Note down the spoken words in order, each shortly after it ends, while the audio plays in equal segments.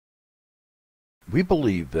We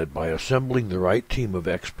believe that by assembling the right team of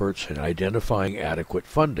experts and identifying adequate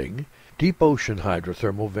funding, deep ocean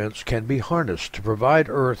hydrothermal vents can be harnessed to provide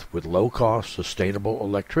Earth with low-cost, sustainable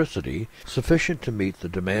electricity sufficient to meet the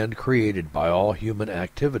demand created by all human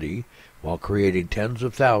activity while creating tens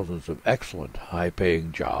of thousands of excellent,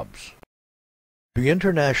 high-paying jobs. The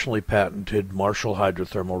internationally patented Marshall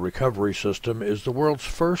Hydrothermal Recovery System is the world's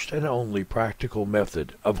first and only practical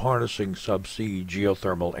method of harnessing subsea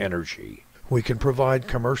geothermal energy. We can provide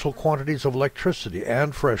commercial quantities of electricity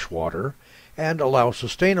and fresh water, and allow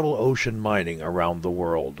sustainable ocean mining around the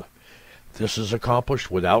world. This is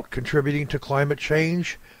accomplished without contributing to climate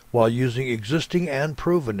change, while using existing and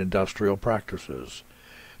proven industrial practices.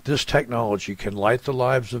 This technology can light the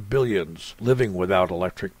lives of billions living without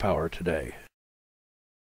electric power today.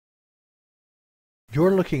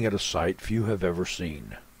 You're looking at a sight few have ever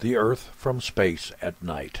seen, the Earth from space at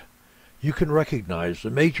night. You can recognize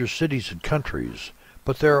the major cities and countries,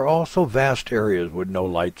 but there are also vast areas with no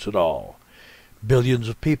lights at all. Billions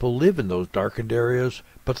of people live in those darkened areas,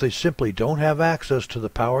 but they simply don't have access to the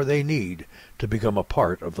power they need to become a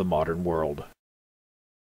part of the modern world.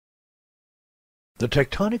 The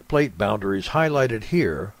tectonic plate boundaries highlighted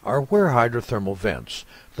here are where hydrothermal vents,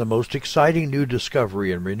 the most exciting new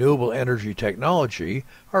discovery in renewable energy technology,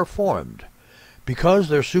 are formed. Because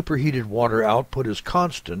their superheated water output is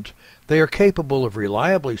constant, they are capable of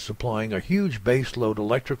reliably supplying a huge baseload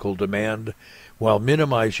electrical demand while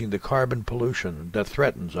minimizing the carbon pollution that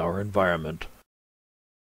threatens our environment.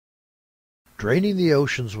 Draining the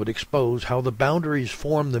oceans would expose how the boundaries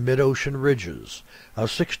form the mid-ocean ridges, a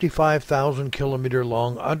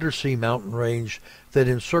 65,000-kilometer-long undersea mountain range that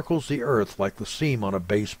encircles the Earth like the seam on a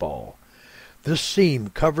baseball. This seam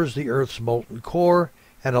covers the Earth's molten core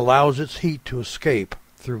and allows its heat to escape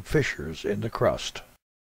through fissures in the crust.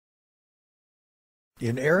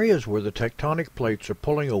 In areas where the tectonic plates are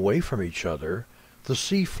pulling away from each other, the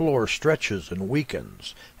sea floor stretches and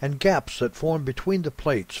weakens, and gaps that form between the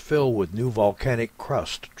plates fill with new volcanic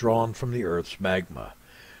crust drawn from the Earth's magma.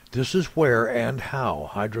 This is where and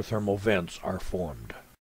how hydrothermal vents are formed.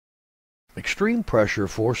 Extreme pressure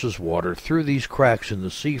forces water through these cracks in the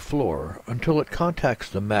sea floor until it contacts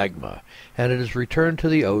the magma, and it is returned to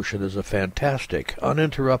the ocean as a fantastic,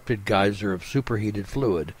 uninterrupted geyser of superheated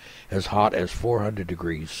fluid as hot as 400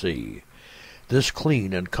 degrees C. This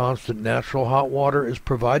clean and constant natural hot water is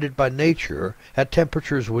provided by nature at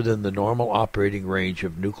temperatures within the normal operating range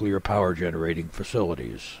of nuclear power generating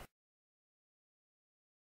facilities.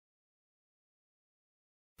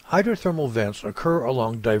 Hydrothermal vents occur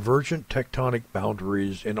along divergent tectonic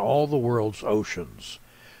boundaries in all the world's oceans.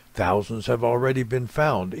 Thousands have already been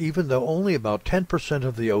found, even though only about 10%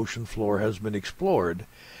 of the ocean floor has been explored,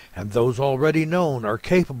 and those already known are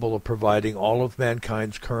capable of providing all of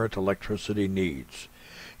mankind's current electricity needs.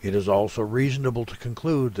 It is also reasonable to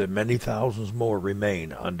conclude that many thousands more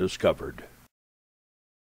remain undiscovered.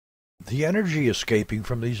 The energy escaping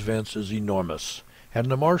from these vents is enormous, and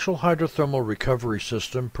the Marshall Hydrothermal Recovery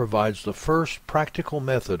System provides the first practical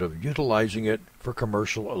method of utilizing it for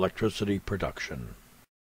commercial electricity production.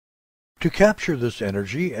 To capture this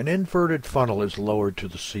energy, an inverted funnel is lowered to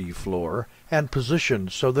the sea floor and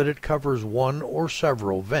positioned so that it covers one or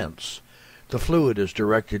several vents. The fluid is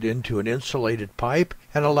directed into an insulated pipe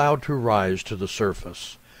and allowed to rise to the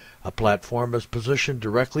surface. A platform is positioned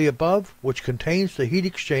directly above, which contains the heat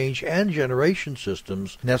exchange and generation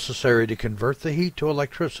systems necessary to convert the heat to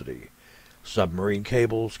electricity. Submarine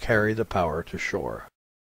cables carry the power to shore.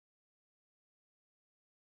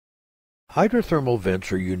 Hydrothermal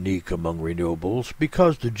vents are unique among renewables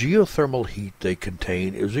because the geothermal heat they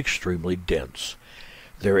contain is extremely dense.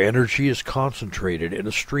 Their energy is concentrated in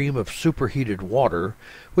a stream of superheated water,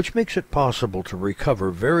 which makes it possible to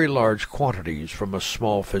recover very large quantities from a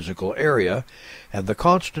small physical area, and the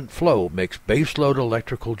constant flow makes baseload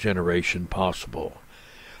electrical generation possible.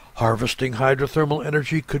 Harvesting hydrothermal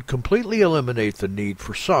energy could completely eliminate the need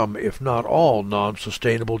for some, if not all,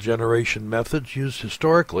 non-sustainable generation methods used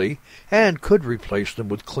historically, and could replace them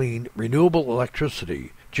with clean, renewable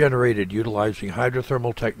electricity generated utilizing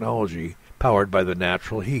hydrothermal technology powered by the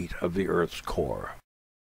natural heat of the Earth's core.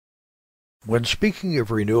 When speaking of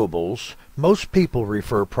renewables, most people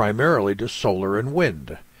refer primarily to solar and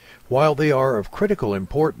wind. While they are of critical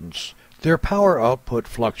importance, their power output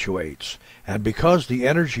fluctuates, and because the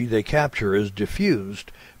energy they capture is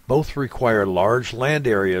diffused, both require large land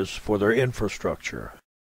areas for their infrastructure.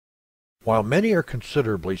 While many are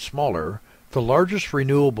considerably smaller, the largest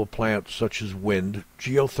renewable plants such as wind,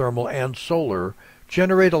 geothermal, and solar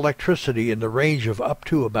generate electricity in the range of up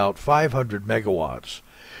to about 500 megawatts.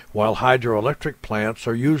 while hydroelectric plants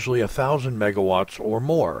are usually 1,000 megawatts or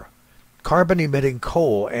more. Carbon-emitting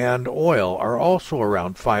coal and oil are also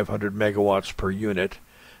around 500 megawatts per unit,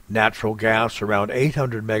 natural gas around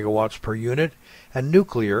 800 megawatts per unit, and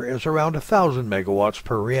nuclear is around 1,000 megawatts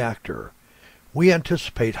per reactor. We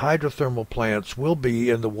anticipate hydrothermal plants will be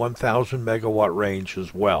in the 1,000 megawatt range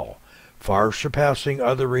as well, far surpassing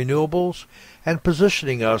other renewables and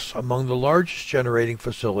positioning us among the largest generating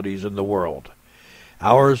facilities in the world.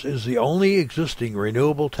 Ours is the only existing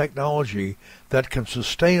renewable technology that can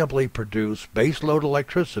sustainably produce baseload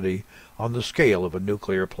electricity on the scale of a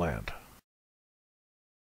nuclear plant.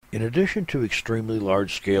 In addition to extremely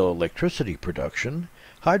large-scale electricity production,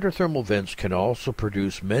 hydrothermal vents can also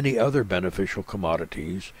produce many other beneficial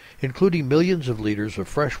commodities, including millions of liters of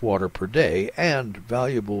fresh water per day and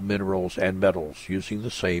valuable minerals and metals using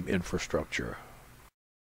the same infrastructure.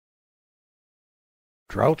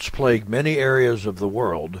 Droughts plague many areas of the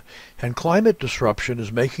world, and climate disruption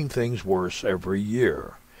is making things worse every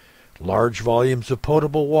year. Large volumes of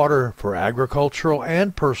potable water for agricultural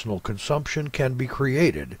and personal consumption can be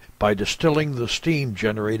created by distilling the steam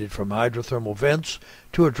generated from hydrothermal vents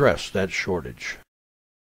to address that shortage.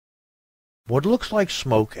 What looks like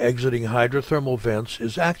smoke exiting hydrothermal vents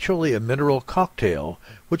is actually a mineral cocktail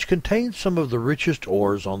which contains some of the richest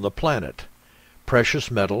ores on the planet. Precious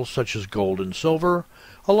metals such as gold and silver,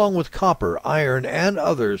 along with copper, iron, and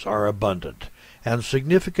others are abundant, and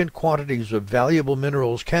significant quantities of valuable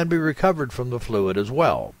minerals can be recovered from the fluid as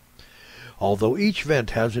well. Although each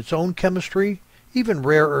vent has its own chemistry, even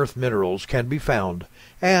rare earth minerals can be found,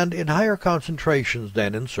 and in higher concentrations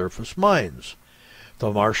than in surface mines.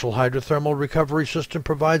 The Marshall Hydrothermal Recovery System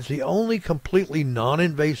provides the only completely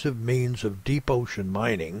non-invasive means of deep ocean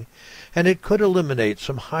mining, and it could eliminate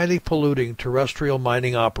some highly polluting terrestrial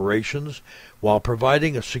mining operations while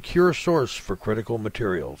providing a secure source for critical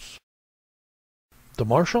materials. The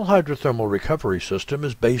Marshall Hydrothermal Recovery System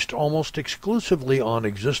is based almost exclusively on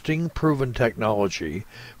existing proven technology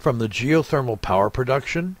from the geothermal power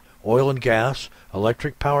production, oil and gas,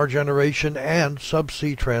 electric power generation, and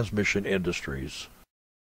subsea transmission industries.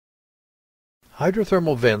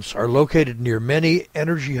 Hydrothermal vents are located near many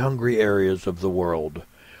energy-hungry areas of the world.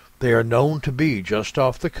 They are known to be just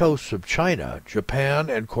off the coasts of China, Japan,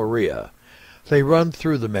 and Korea. They run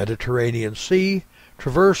through the Mediterranean Sea,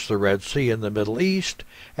 traverse the Red Sea in the Middle East,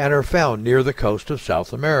 and are found near the coast of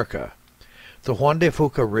South America. The Juan de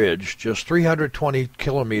Fuca Ridge, just 320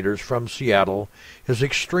 kilometers from Seattle, is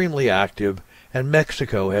extremely active, and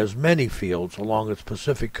Mexico has many fields along its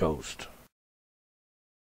Pacific coast.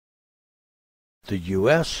 The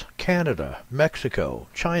U.S., Canada, Mexico,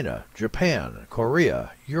 China, Japan,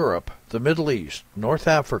 Korea, Europe, the Middle East, North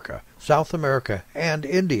Africa, South America, and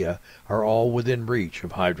India are all within reach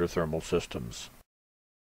of hydrothermal systems.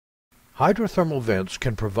 Hydrothermal vents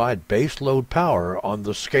can provide base load power on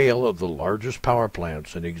the scale of the largest power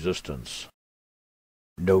plants in existence.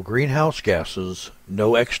 No greenhouse gases,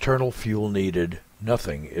 no external fuel needed,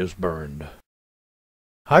 nothing is burned.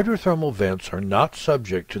 Hydrothermal vents are not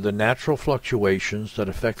subject to the natural fluctuations that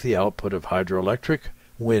affect the output of hydroelectric,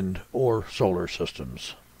 wind, or solar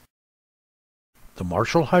systems. The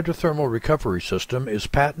Marshall Hydrothermal Recovery System is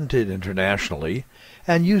patented internationally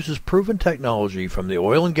and uses proven technology from the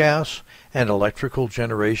oil and gas and electrical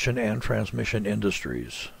generation and transmission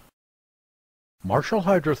industries. Marshall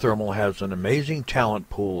Hydrothermal has an amazing talent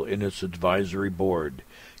pool in its advisory board,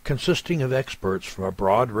 consisting of experts from a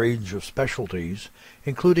broad range of specialties,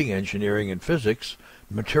 including engineering and physics,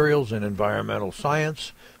 materials and environmental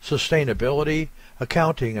science, sustainability,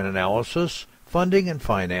 accounting and analysis, funding and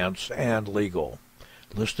finance, and legal.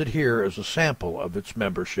 Listed here is a sample of its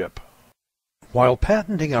membership. While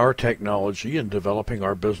patenting our technology and developing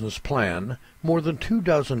our business plan, more than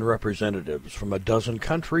 24 representatives from 12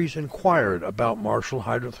 countries inquired about Marshall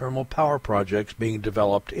hydrothermal power projects being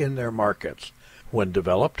developed in their markets. When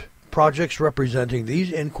developed, projects representing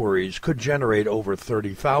these inquiries could generate over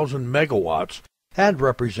 30,000 megawatts and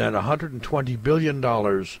represent $120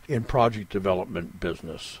 billion in project development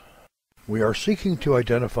business. We are seeking to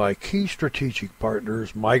identify key strategic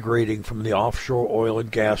partners migrating from the offshore oil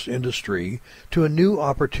and gas industry to a new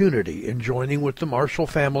opportunity in joining with the Marshall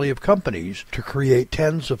family of companies to create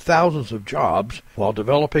tens of thousands of jobs while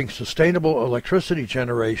developing sustainable electricity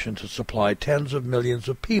generation to supply tens of millions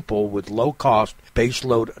of people with low-cost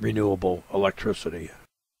baseload renewable electricity.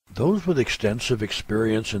 Those with extensive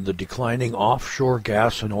experience in the declining offshore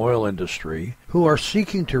gas and oil industry, who are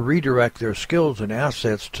seeking to redirect their skills and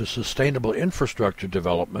assets to sustainable infrastructure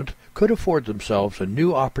development, could afford themselves a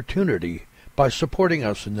new opportunity by supporting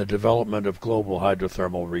us in the development of global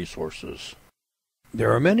hydrothermal resources.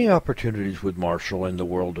 There are many opportunities with Marshall in the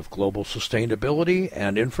world of global sustainability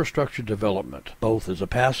and infrastructure development, both as a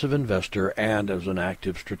passive investor and as an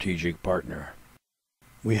active strategic partner.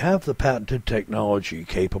 We have the patented technology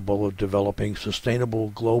capable of developing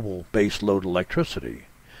sustainable global baseload electricity.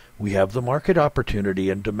 We have the market opportunity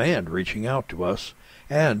and demand reaching out to us,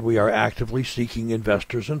 and we are actively seeking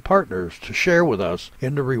investors and partners to share with us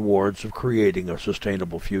in the rewards of creating a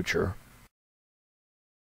sustainable future.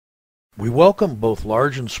 We welcome both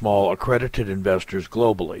large and small accredited investors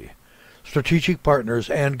globally. Strategic partners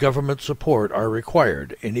and government support are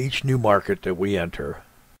required in each new market that we enter.